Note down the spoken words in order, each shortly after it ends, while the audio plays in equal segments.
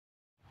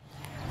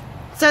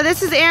So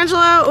this is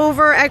Angela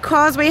over at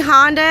Causeway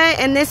Honda,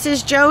 and this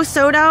is Joe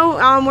Soto.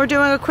 We're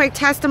doing a quick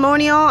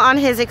testimonial on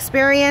his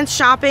experience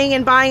shopping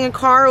and buying a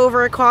car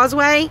over at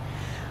Causeway.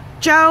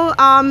 Joe,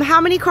 how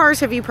many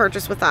cars have you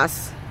purchased with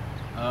us?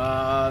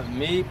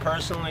 Me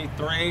personally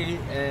 3,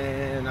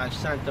 and I've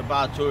sent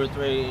about 2 or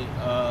 3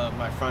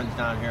 my friends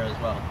down here as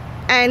well.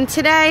 And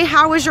today,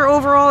 how was your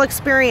overall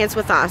experience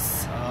with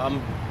us?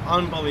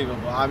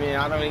 Unbelievable. I mean,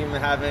 I don't even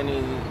have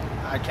any,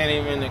 I can't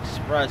even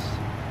express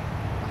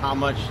how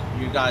much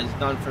you guys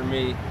done for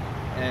me,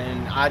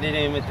 and I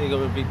didn't even think it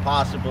would be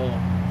possible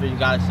for you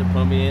guys to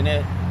put me in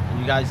it.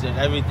 And you guys did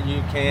everything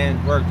you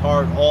can, worked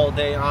hard all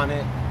day on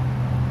it,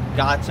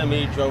 got to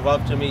me, drove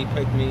up to me,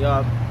 picked me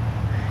up.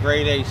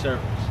 Grade A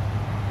service.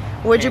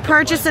 Would you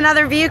purchase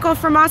another vehicle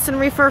from us and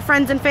refer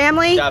friends and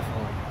family?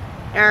 Definitely.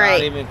 All right.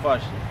 Not even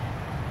question.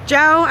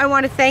 Joe, I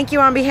want to thank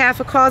you on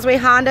behalf of Causeway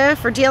Honda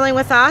for dealing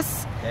with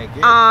us. Thank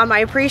you. I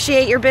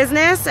appreciate your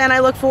business, and I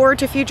look forward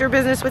to future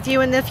business with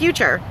you in the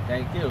future.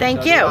 Thank you.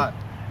 Thank you. All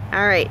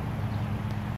right.